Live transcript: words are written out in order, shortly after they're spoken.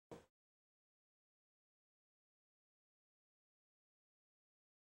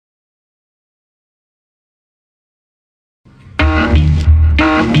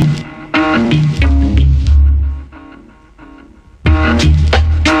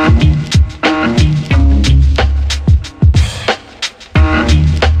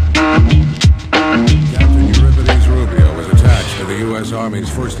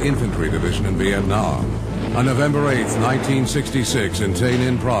November 8th, 1966, in Tay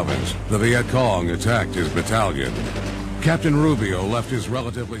Ninh province, the Viet Cong attacked his battalion. Captain Rubio left his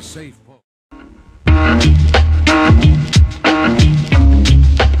relatively safe post.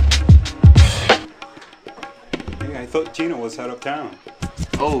 Hey, I thought Gina was out of town.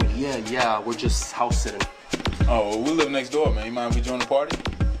 Oh, yeah, we're just house sitting. Oh, well, we live next door, man. You mind if we join the party?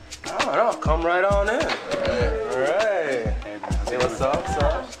 Oh, no, come right on in. All right. Hey, what's up,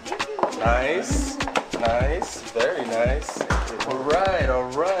 Nice, very nice. All right.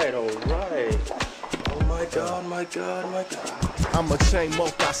 Oh my God. I'm a chain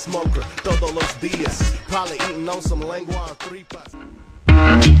mocha smoker, todos los días. Probably eating on some lengua or 3 plus.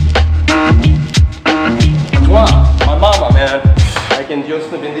 Wow, my mama, man. I can Dios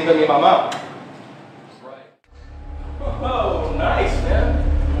te bendiga mi mamá. Right. Oh, nice, man.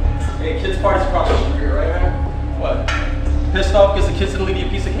 Hey, kids' party's probably here, right, man? What? Pissed off because the kids didn't leave you a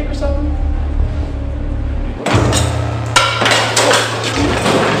piece of cake or something?